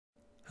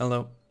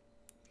Hello.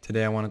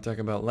 Today I want to talk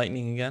about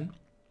lightning again.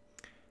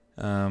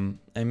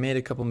 I made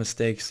a couple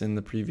mistakes in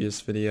the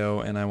previous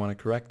video and I want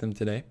to correct them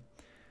today.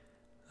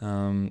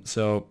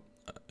 So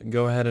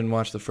go ahead and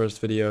watch the first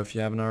video if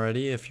you haven't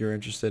already, if you're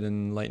interested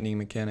in lightning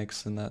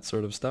mechanics and that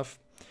sort of stuff.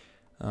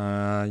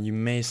 You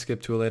may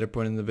skip to a later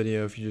point in the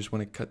video if you just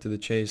want to cut to the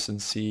chase and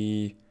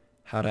see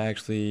how to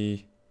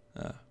actually,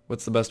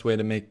 what's the best way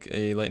to make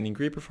a lightning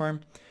creeper farm.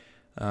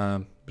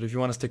 But if you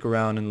want to stick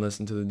around and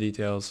listen to the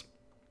details,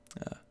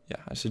 yeah,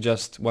 I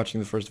suggest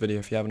watching the first video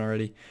if you haven't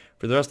already.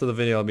 For the rest of the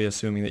video, I'll be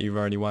assuming that you've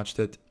already watched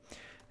it.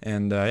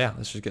 And yeah,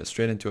 let's just get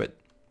straight into it.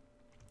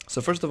 So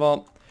first of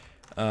all,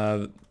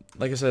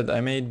 like I said, I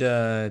made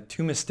 2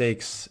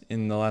 mistakes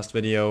in the last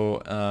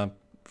video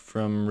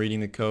from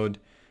reading the code.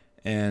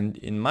 And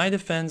in my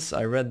defense,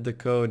 I read the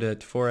code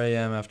at 4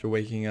 a.m. after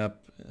waking up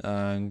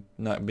and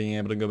not being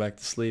able to go back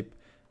to sleep.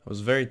 I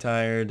was very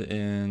tired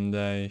and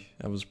I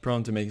was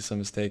prone to making some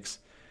mistakes.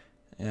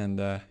 And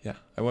yeah,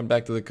 I went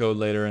back to the code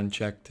later and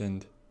checked,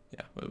 and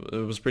yeah,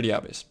 it was pretty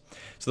obvious.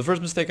 So the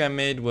first mistake I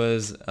made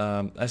was,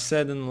 I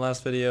said in the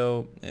last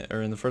video,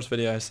 or in the first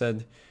video, I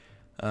said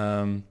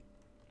that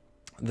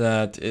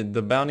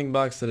the bounding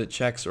box that it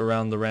checks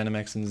around the random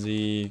x and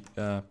z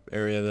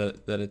area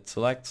that it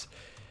selects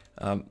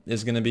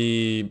is going to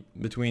be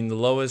between the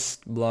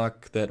lowest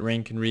block that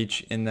rain can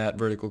reach in that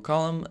vertical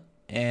column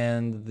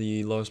and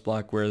the lowest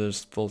block where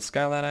there's full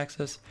skylight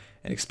access,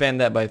 and expand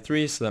that by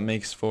 3, so that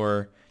makes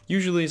for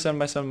usually 7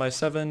 by 7 by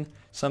 7.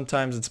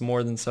 Sometimes it's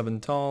more than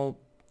 7 tall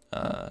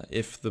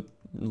if the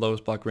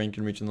lowest block rain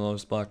can reach and the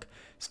lowest block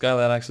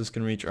skylight access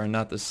can reach are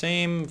not the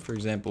same, for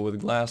example with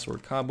glass or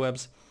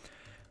cobwebs.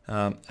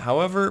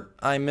 However,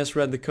 I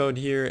misread the code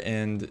here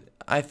and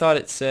I thought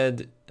it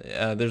said,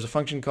 there's a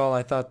function call,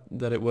 I thought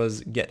that it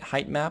was get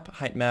height map.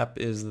 Height map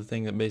is the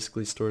thing that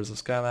basically stores the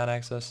skylight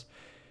access.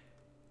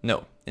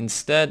 No,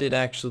 instead it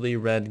actually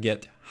read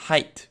get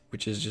height,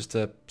 which is just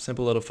a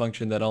simple little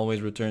function that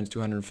always returns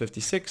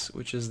 256,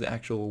 which is the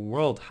actual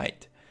world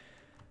height.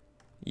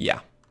 Yeah,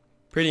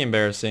 pretty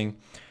embarrassing.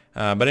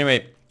 But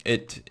anyway,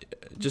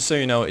 just so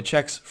you know, it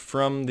checks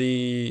from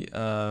the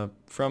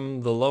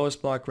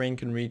lowest block rain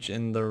can reach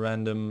in the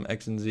random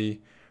x and z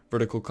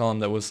vertical column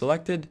that was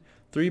selected,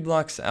 3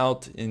 blocks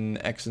out in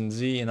x and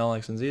z, in all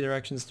x and z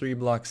directions, 3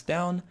 blocks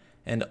down,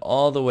 and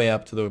all the way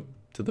up to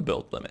the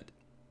build limit.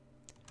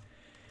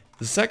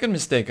 The second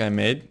mistake I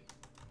made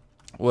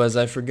was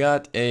I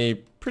forgot a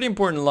pretty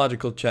important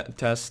logical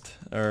test,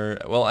 or,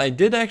 well, I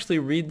did actually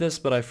read this,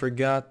 but I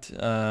forgot,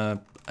 I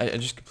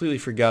just completely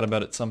forgot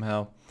about it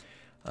somehow.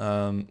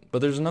 But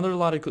there's another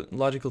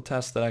logical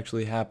test that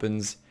actually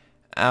happens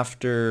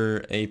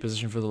after a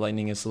position for the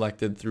lightning is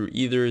selected through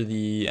either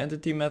the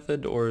entity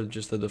method or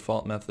just the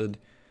default method,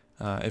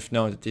 if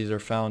no entities are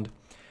found.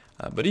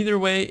 But either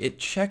way, it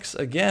checks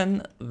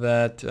again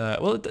that,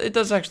 well, it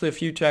does actually a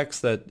few checks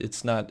that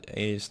it's not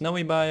a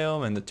snowy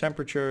biome and the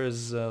temperature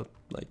is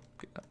like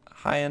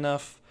high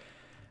enough,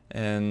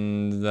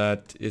 and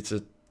that it's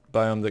a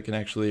biome that can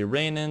actually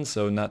rain in,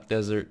 so not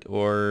desert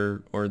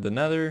or the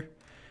nether.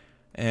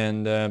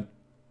 And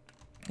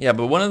yeah,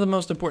 but one of the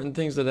most important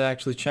things that it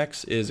actually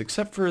checks is,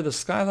 except for the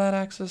skylight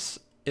access,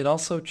 it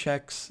also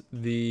checks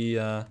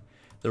the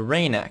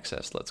rain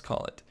access, let's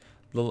call it.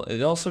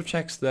 It also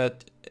checks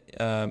that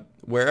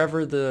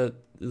wherever the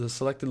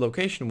selected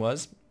location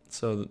was,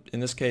 so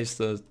in this case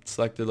the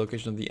selected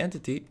location of the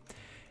entity,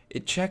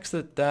 it checks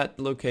that that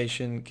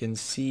location can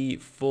see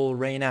full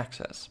rain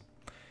access.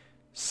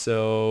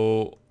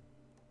 So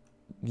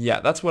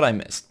yeah, that's what I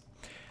missed.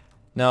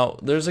 Now,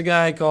 there's a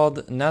guy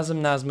called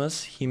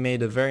Nazmus. He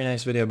made a very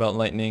nice video about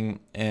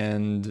lightning,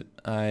 and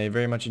I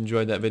very much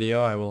enjoyed that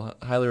video. I will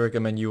highly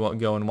recommend you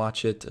go and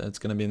watch it. It's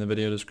going to be in the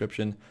video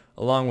description,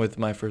 along with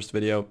my first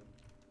video.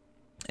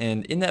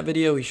 And in that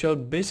video, he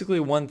showed basically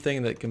one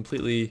thing that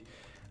completely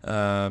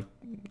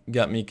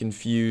got me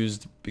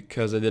confused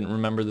because I didn't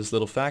remember this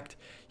little fact.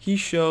 He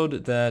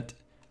showed that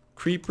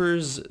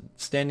creepers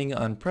standing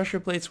on pressure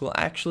plates will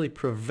actually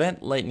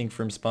prevent lightning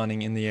from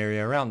spawning in the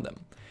area around them.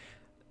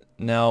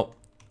 Now,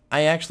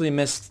 I actually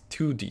missed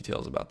 2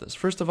 details about this.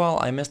 First of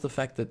all, I missed the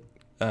fact that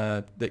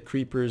that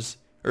creepers,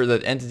 or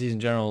that entities in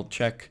general,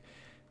 check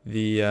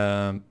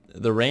the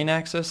rain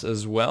access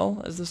as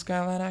well as the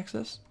skylight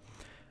access.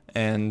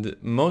 And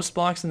most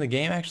blocks in the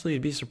game, actually,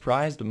 you'd be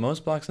surprised, but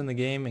most blocks in the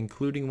game,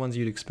 including ones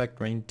you'd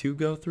expect rain to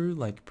go through,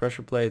 like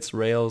pressure plates,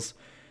 rails,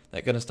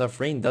 that kind of stuff,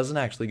 rain doesn't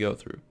actually go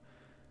through.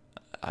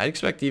 I'd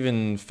expect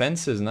even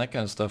fences and that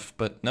kind of stuff,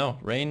 but no,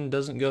 rain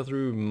doesn't go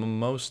through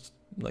most,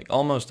 like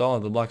almost all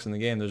of the blocks in the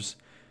game. There's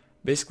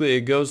basically,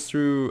 it goes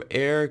through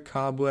air,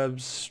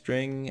 cobwebs,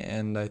 string,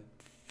 and I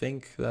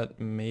think that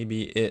may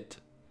be it.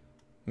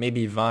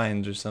 Maybe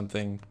vines or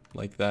something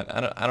like that.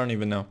 I don't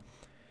even know.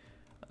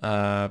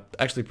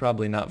 Actually,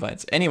 probably not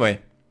vines.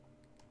 Anyway,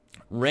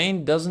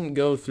 rain doesn't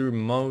go through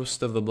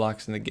most of the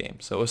blocks in the game.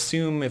 So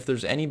assume if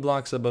there's any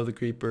blocks above the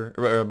creeper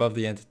or above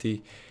the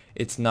entity,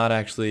 it's not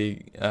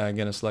actually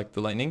gonna select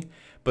the lightning.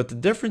 But the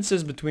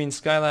differences between the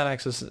skylight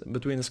access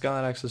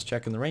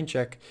check and the rain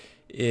check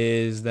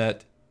is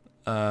that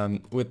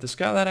with the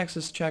skylight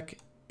access check,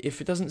 if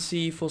it doesn't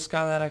see full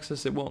skylight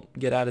access, it won't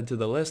get added to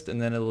the list,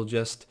 and then it'll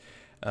just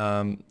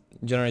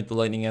generate the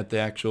lightning at the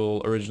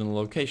actual original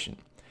location.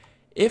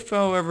 If,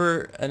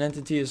 however, an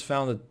entity is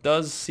found that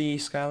does see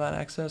skylight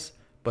access,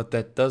 but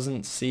that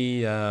doesn't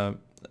see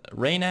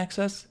rain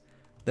access,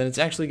 then it's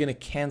actually going to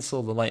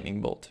cancel the lightning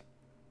bolt.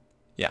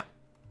 Yeah.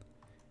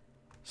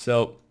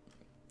 So,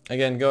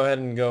 again, go ahead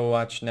and go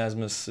watch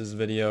Nasmus's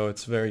video.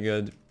 It's very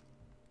good.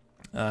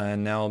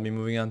 And now I'll be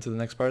moving on to the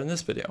next part in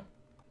this video.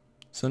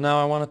 So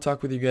now I want to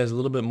talk with you guys a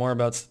little bit more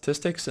about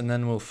statistics, and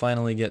then we'll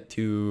finally get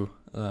to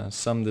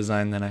some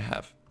design that I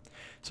have.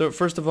 So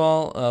first of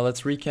all,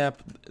 let's recap.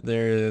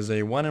 There is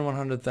a 1 in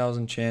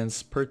 100,000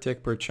 chance per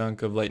tick per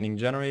chunk of lightning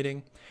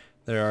generating.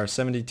 There are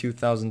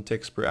 72,000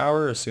 ticks per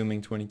hour,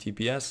 assuming 20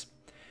 TPS.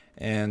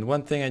 And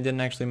one thing I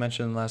didn't actually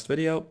mention in the last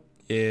video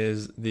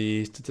is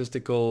the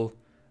statistical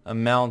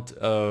amount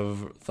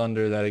of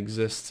thunder that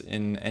exists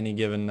in any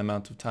given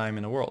amount of time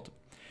in a world.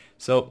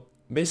 So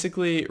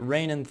basically,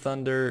 rain and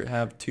thunder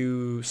have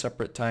two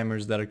separate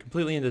timers that are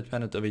completely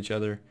independent of each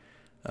other,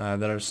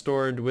 that are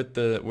stored with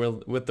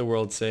the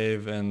world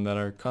save and that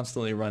are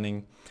constantly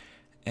running,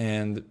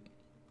 and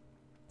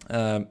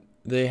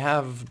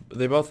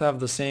they both have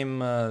the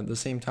same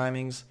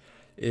timings.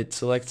 It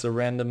selects a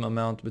random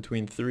amount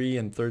between 3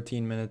 and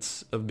 13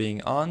 minutes of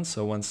being on.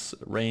 So once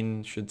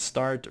rain should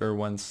start or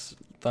once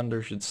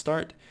thunder should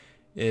start,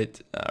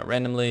 it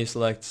randomly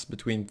selects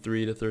between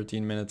 3 to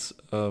 13 minutes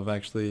of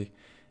actually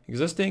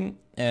existing,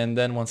 and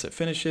then once it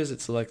finishes, it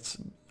selects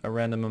a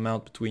random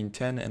amount between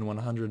 10 and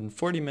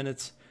 140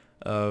 minutes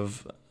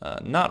of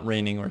not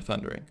raining or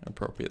thundering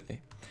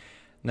appropriately.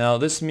 Now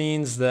this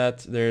means that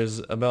there's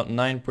about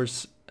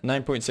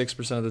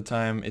 9.6% of the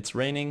time it's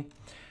raining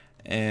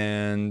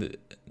and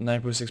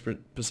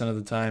 9.6% of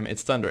the time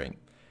it's thundering.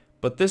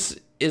 But this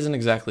isn't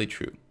exactly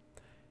true.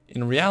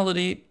 In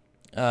reality,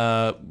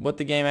 what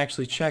the game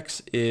actually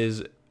checks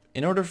is,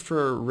 in order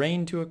for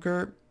rain to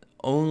occur,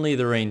 only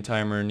the rain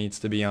timer needs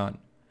to be on.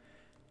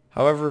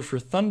 However, for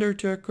thunder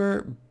to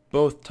occur,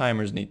 both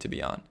timers need to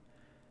be on.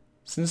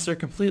 Since they're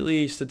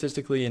completely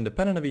statistically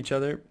independent of each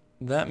other,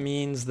 that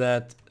means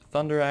that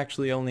thunder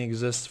actually only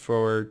exists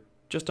for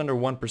just under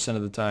 1%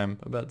 of the time,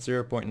 about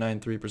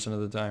 0.93% of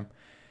the time,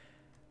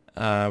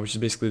 which is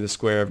basically the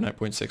square of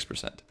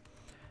 9.6%.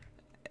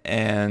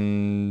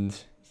 And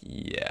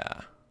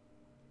yeah,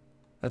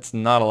 that's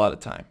not a lot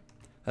of time.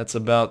 That's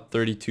about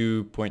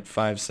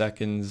 32.5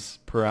 seconds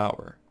per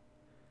hour.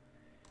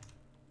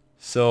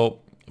 So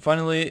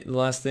finally, the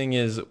last thing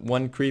is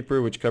one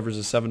creeper, which covers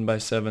a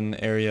 7x7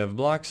 area of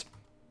blocks.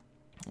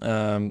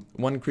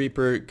 One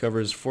creeper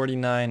covers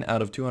 49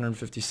 out of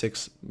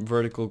 256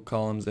 vertical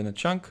columns in a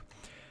chunk.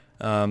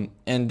 And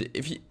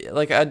if you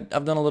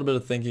I've done a little bit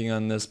of thinking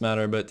on this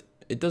matter, but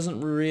it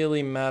doesn't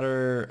really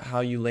matter how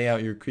you lay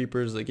out your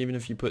creepers. Like, even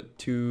if you put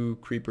two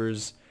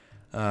creepers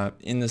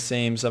in the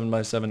same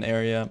 7x7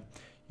 area,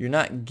 you're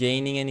not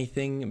gaining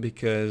anything,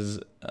 because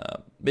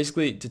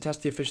basically, to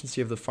test the efficiency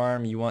of the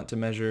farm, you want to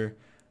measure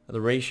the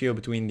ratio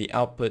between the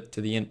output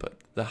to the input.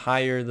 The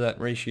higher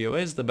that ratio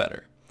is, the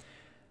better.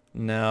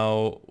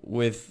 Now,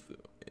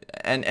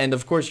 and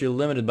of course, you're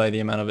limited by the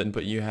amount of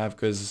input you have,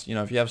 because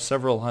if you have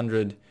several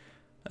hundred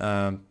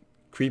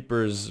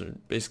creepers,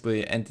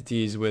 basically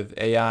entities with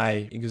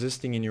AI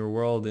existing in your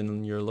world,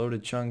 in your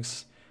loaded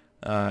chunks,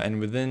 and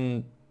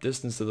within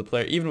distance of the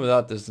player, even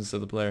without distance of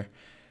the player,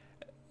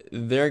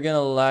 they're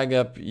gonna lag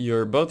up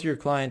both your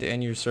client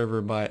and your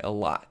server by a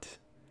lot.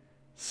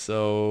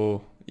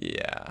 So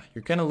yeah,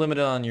 you're kind of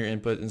limited on your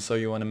input, and so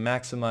you want to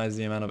maximize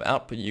the amount of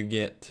output you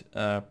get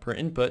per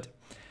input.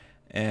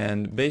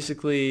 And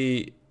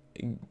basically,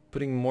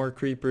 putting more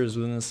creepers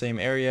within the same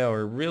area,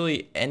 or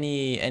really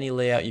any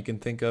layout you can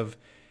think of,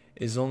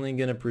 is only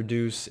going to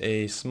produce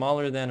a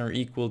smaller than or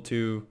equal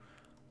to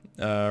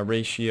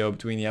ratio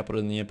between the output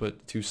and the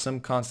input to some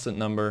constant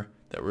number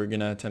that we're going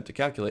to attempt to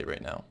calculate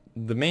right now.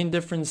 The main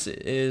difference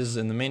is,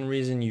 and the main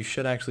reason you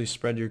should actually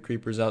spread your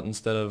creepers out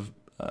instead of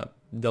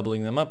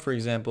doubling them up, for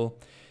example,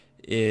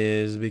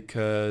 is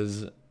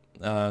because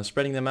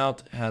spreading them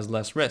out has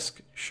less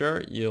risk.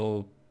 Sure,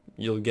 you'll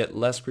get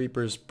less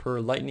creepers per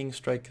lightning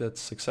strike that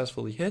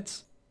successfully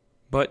hits,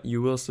 but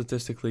you will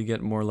statistically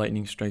get more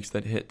lightning strikes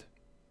that hit.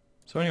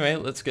 So anyway,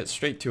 let's get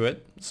straight to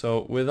it.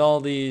 So with all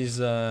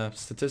these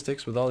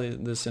statistics, with all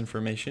this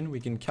information, we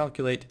can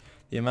calculate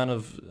the amount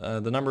of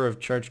the number of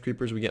charged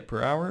creepers we get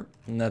per hour,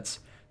 and that's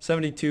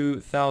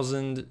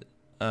 72,000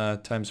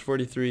 times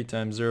 43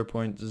 times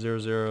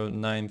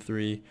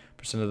 0.0093%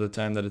 of the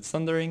time that it's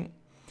thundering,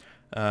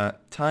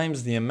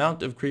 times the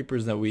amount of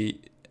creepers that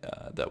we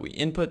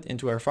input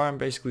into our farm,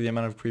 basically the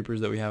amount of creepers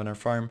that we have in our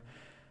farm,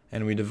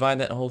 and we divide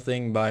that whole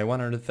thing by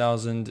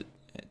 100,000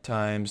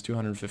 times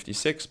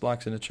 256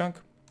 blocks in a chunk,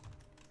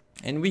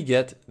 and we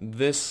get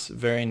this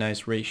very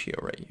nice ratio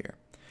right here.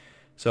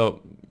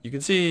 So you can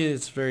see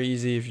it's very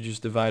easy if you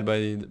just divide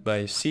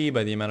by C,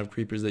 by the amount of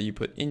creepers that you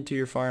put into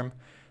your farm.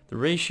 The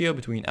ratio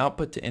between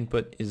output to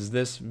input is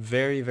this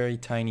very, very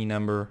tiny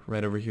number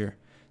right over here,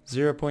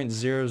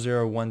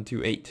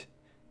 0.00128.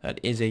 That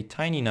is a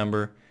tiny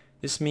number.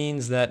 This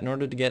means that in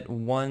order to get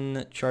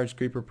 1 charged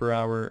creeper per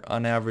hour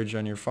on average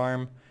on your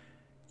farm,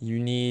 you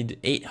need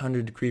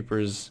 800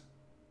 creepers.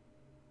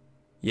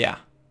 Yeah,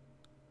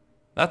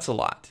 that's a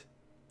lot.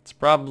 It's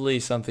probably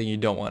something you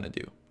don't want to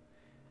do.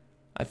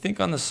 I think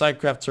on the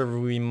SciCraft server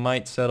we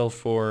might settle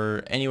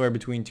for anywhere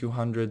between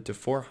 200 to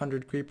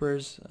 400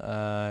 creepers.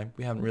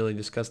 We haven't really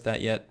discussed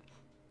that yet,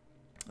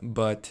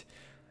 but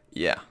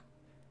yeah,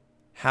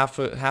 half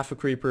a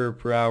creeper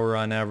per hour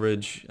on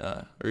average,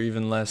 or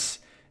even less,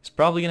 is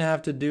probably gonna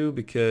have to do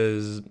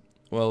because,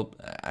 well,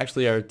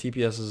 actually our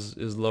TPS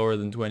is lower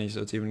than 20,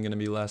 so it's even gonna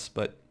be less.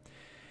 But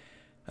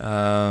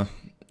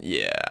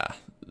yeah.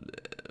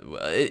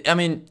 I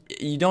mean,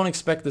 you don't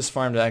expect this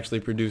farm to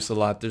actually produce a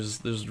lot.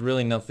 There's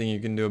really nothing you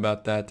can do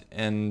about that,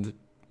 and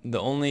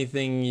the only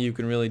thing you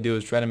can really do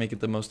is try to make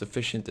it the most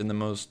efficient and the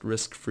most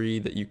risk-free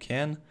that you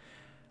can.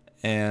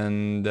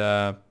 And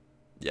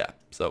yeah,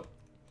 so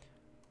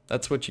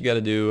that's what you got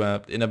to do.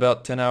 In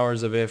about 10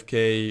 hours of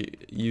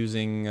AFK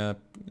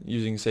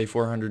using say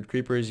 400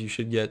 creepers, you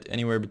should get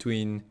anywhere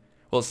between,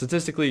 well,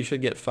 statistically you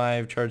should get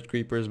 5 charged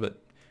creepers, but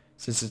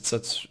since it's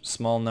such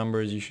small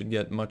numbers, you should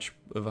get much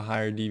of a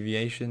higher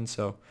deviation.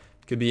 So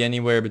it could be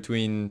anywhere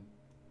between,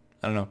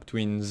 I don't know,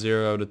 between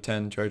 0 to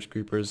 10 charged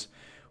creepers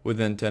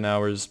within 10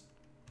 hours.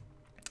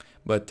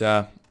 But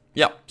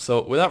yeah,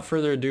 so without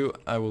further ado,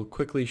 I will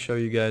quickly show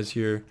you guys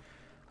here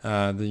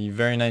the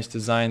very nice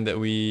design that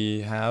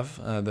we have,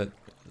 that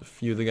a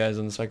few of the guys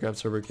on the SciCraft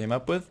server came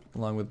up with,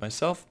 along with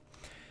myself.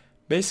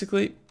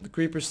 Basically, the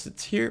creeper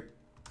sits here,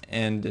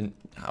 and an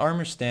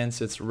armor stand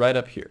sits right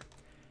up here.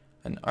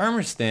 An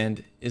armor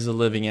stand is a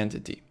living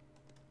entity.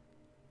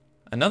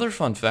 Another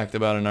fun fact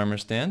about an armor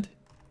stand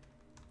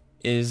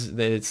is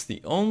that it's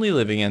the only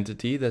living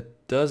entity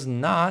that does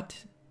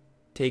not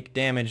take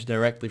damage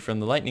directly from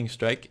the lightning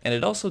strike, and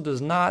it also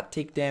does not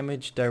take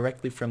damage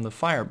directly from the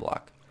fire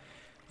block.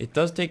 It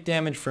does take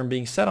damage from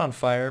being set on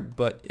fire,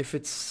 but if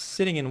it's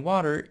sitting in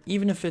water,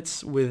 even if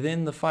it's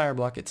within the fire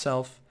block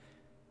itself,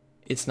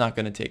 it's not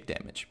going to take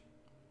damage.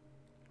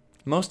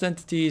 Most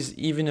entities,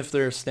 even if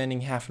they're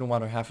standing half in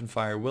water, half in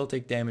fire, will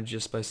take damage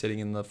just by sitting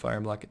in the fire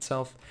block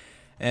itself,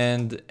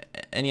 and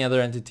any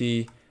other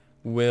entity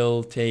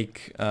will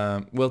take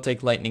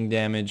lightning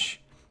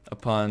damage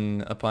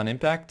upon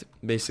impact.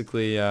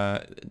 Basically,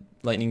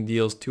 lightning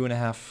deals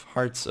 2.5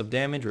 hearts of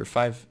damage, or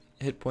 5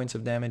 hit points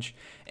of damage,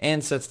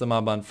 and sets the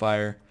mob on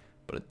fire,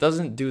 but it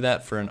doesn't do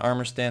that for an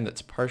armor stand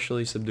that's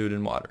partially subdued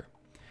in water.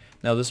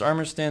 Now, this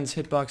armor stand's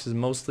hitbox is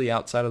mostly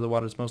outside of the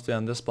water. It's mostly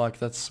on this block.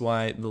 That's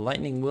why the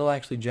lightning will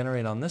actually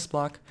generate on this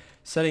block.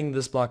 Setting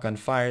this block on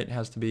fire, it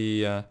has to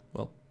be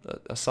well,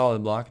 a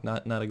solid block,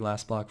 not a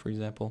glass block, for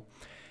example.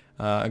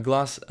 A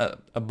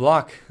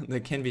block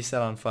that can be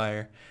set on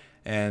fire,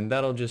 and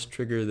that'll just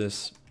trigger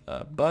this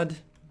BUD,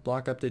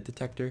 block update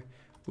detector,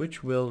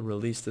 which will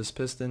release this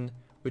piston,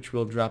 which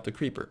will drop the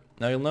creeper.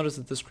 Now you'll notice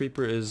that this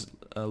creeper is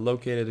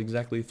located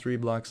exactly 3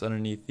 blocks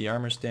underneath the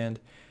armor stand.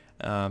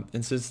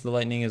 And since the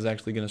lightning is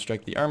actually going to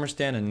strike the armor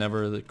stand and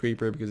never the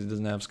creeper because it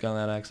doesn't have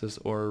skyline access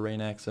or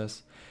rain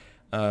access,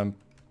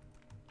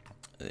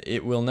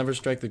 it will never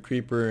strike the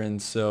creeper.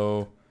 And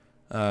so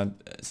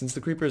since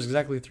the creeper is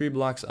exactly 3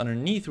 blocks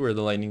underneath where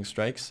the lightning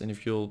strikes, and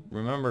if you'll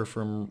remember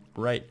from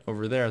right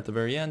over there at the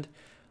very end,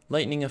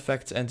 lightning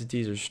affects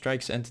entities or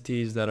strikes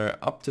entities that are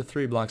up to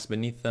 3 blocks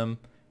beneath them,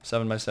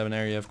 7x7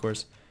 area of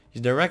course.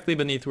 He's directly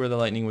beneath where the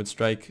lightning would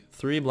strike,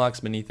 3 blocks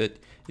beneath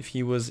it. If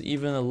he was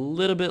even a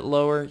little bit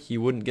lower, he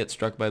wouldn't get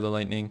struck by the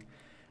lightning.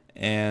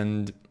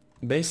 And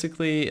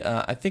basically,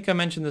 I think I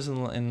mentioned this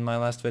in my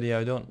last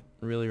video, I don't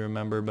really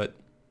remember, but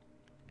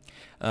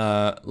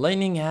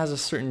lightning has a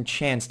certain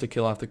chance to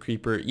kill off the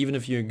creeper, even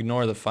if you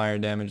ignore the fire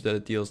damage that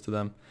it deals to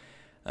them.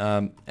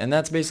 And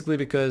that's basically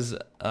because,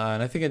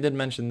 and I think I did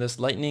mention this,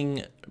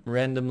 lightning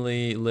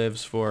randomly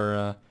lives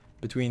for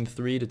between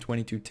 3 to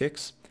 22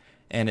 ticks.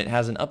 And it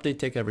has an update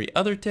tick every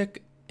other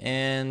tick,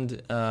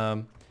 and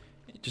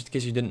just in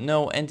case you didn't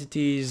know,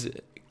 entities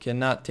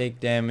cannot take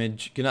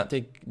damage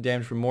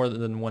from more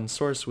than one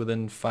source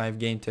within 5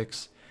 gain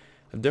ticks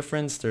of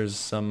difference. There's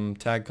some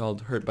tag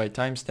called hurt by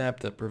timestamp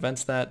that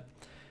prevents that.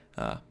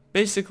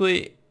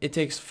 Basically, it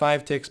takes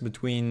 5 ticks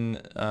between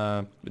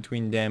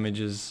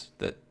damages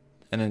that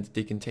an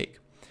entity can take.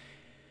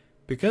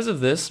 Because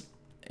of this,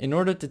 in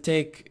order to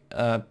take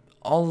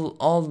all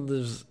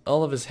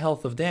of his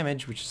health of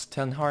damage, which is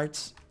 10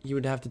 hearts, he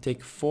would have to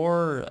take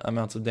 4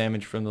 amounts of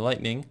damage from the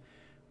lightning,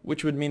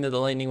 which would mean that the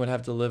lightning would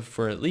have to live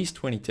for at least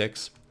 20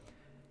 ticks.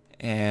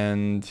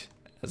 And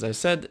as I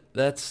said,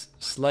 that's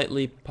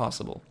slightly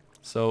possible.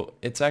 So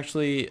it's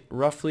actually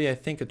roughly, I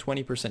think, a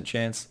 20%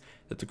 chance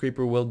that the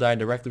creeper will die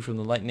directly from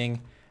the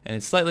lightning, and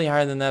it's slightly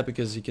higher than that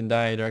because he can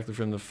die directly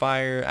from the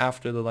fire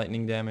after the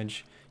lightning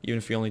damage, even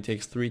if he only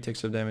takes 3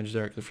 ticks of damage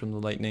directly from the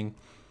lightning.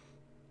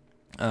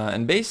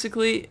 And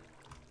basically,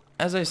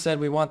 as I said,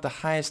 we want the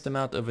highest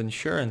amount of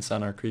insurance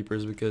on our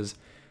creepers because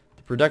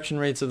the production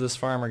rates of this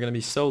farm are going to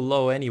be so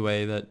low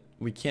anyway that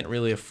we can't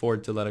really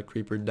afford to let a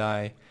creeper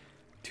die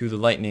to the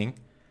lightning.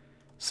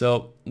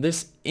 So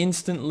this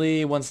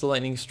instantly, once the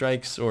lightning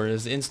strikes, or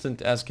as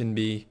instant as can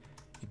be,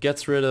 it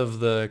gets rid of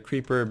the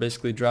creeper,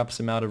 basically drops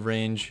him out of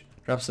range,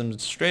 drops him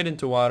straight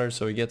into water,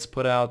 so he gets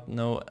put out,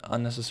 no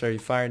unnecessary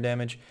fire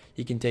damage.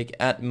 He can take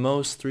at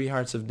most 3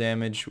 hearts of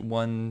damage,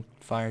 1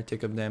 fire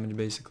tick of damage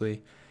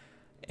basically,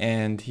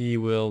 and he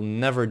will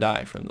never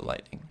die from the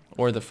lightning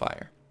or the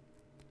fire.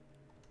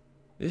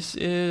 This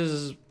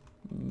is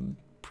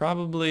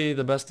probably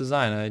the best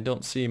design. I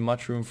don't see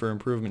much room for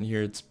improvement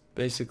here. It's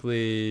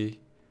basically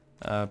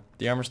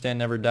the armor stand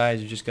never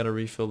dies. You just got to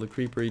refill the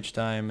creeper each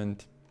time,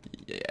 and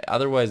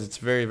otherwise it's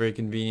very, very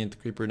convenient. The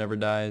creeper never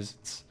dies.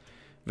 It's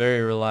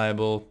very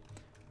reliable.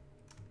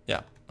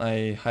 Yeah,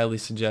 I highly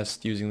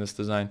suggest using this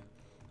design.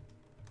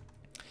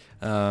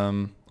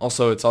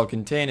 Also, it's all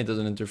contained. It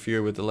doesn't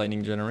interfere with the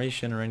lightning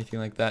generation or anything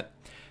like that.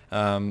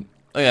 Oh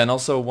yeah, and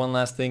also one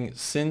last thing.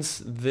 Since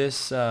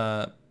this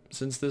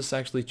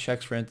actually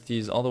checks for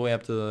entities all the way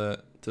up to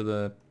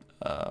the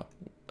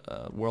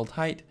world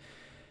height,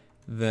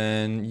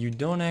 then you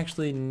don't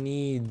actually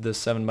need the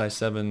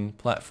 7x7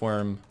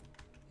 platform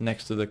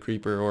next to the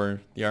creeper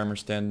or the armor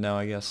stand now,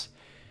 I guess.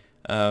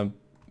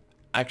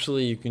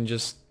 Actually, you can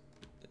just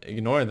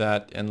ignore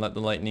that and let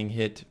the lightning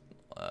hit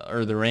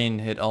or the rain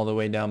hit all the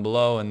way down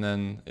below, and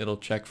then it'll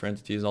check for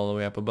entities all the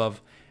way up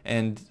above.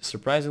 And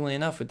surprisingly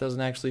enough, it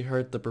doesn't actually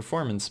hurt the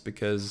performance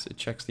because it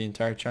checks the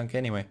entire chunk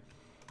anyway.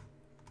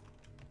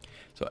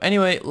 So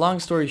anyway, long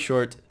story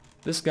short,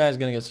 this guy's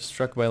gonna get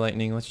struck by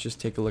lightning. Let's just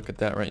take a look at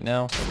that right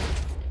now.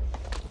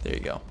 There you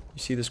go. You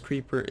see this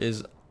creeper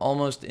is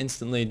almost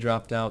instantly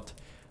dropped out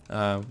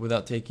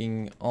without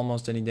taking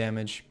almost any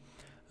damage.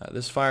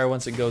 This fire,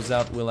 once it goes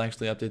out, we'll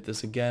actually update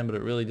this again, but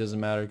it really doesn't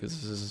matter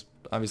because this is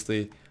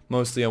obviously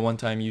mostly a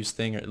one-time use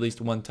thing, or at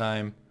least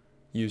one-time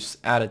use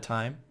at a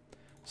time.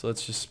 So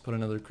let's just put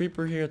another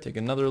creeper here, take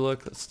another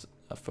look. Let's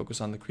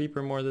focus on the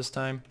creeper more this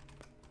time.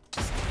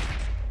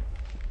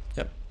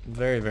 Yep,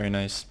 very, very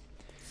nice.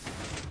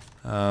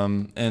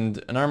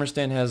 And an armor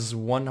stand has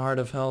 1 heart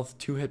of health,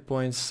 2 hit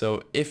points,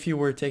 so if you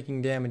were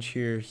taking damage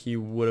here, he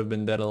would have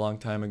been dead a long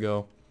time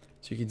ago.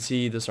 So you can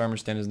see this armor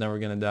stand is never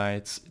going to die.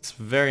 It's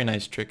a very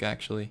nice trick,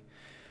 actually.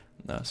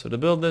 So to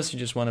build this, you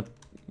just want to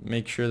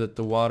make sure that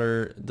the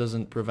water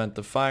doesn't prevent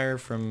the fire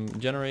from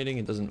generating.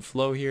 It doesn't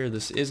flow here.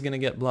 This is going to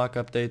get block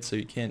updates, so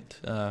you can't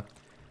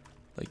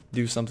like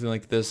do something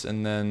like this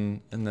and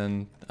then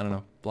I don't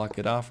know, block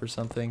it off or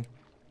something.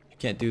 You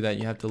can't do that.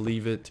 You have to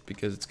leave it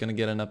because it's going to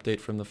get an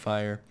update from the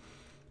fire.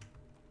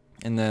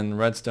 And then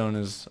redstone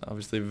is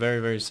obviously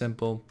very, very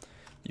simple.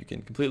 You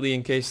can completely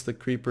encase the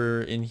creeper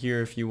in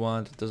here if you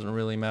want. It doesn't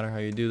really matter how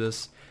you do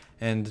this.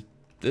 And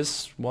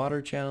this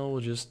water channel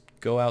will just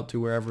go out to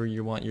wherever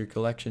you want your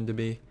collection to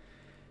be.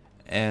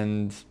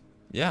 And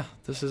yeah,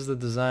 this is the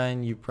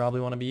design you probably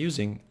want to be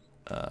using.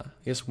 I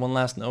guess one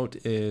last note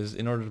is,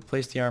 in order to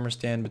place the armor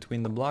stand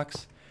between the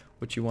blocks,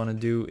 what you want to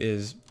do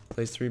is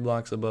place 3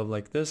 blocks above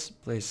like this,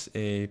 place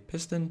a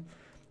piston,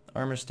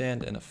 armor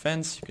stand, and a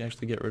fence. You can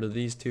actually get rid of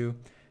these 2.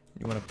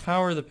 You want to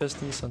power the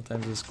piston.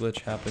 Sometimes this glitch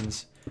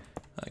happens.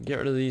 Get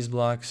rid of these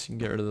blocks, you can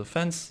get rid of the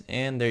fence,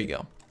 and there you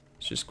go.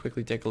 Let's just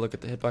quickly take a look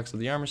at the hitbox of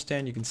the armor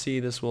stand. You can see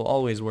this will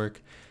always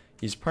work.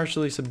 He's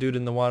partially subdued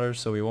in the water,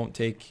 so he won't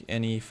take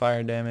any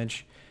fire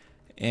damage,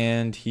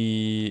 and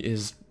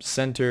his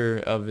center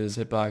of his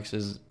hitbox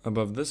is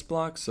above this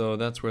block, so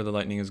that's where the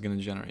lightning is going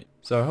to generate.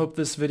 So I hope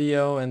this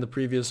video and the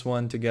previous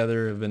one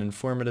together have been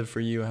informative for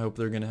you. I hope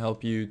they're going to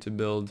help you to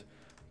build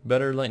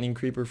better lightning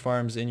creeper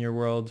farms in your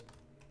world,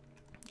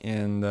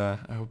 and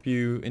I hope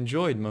you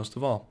enjoyed most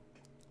of all.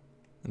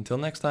 Until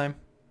next time,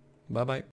 bye bye.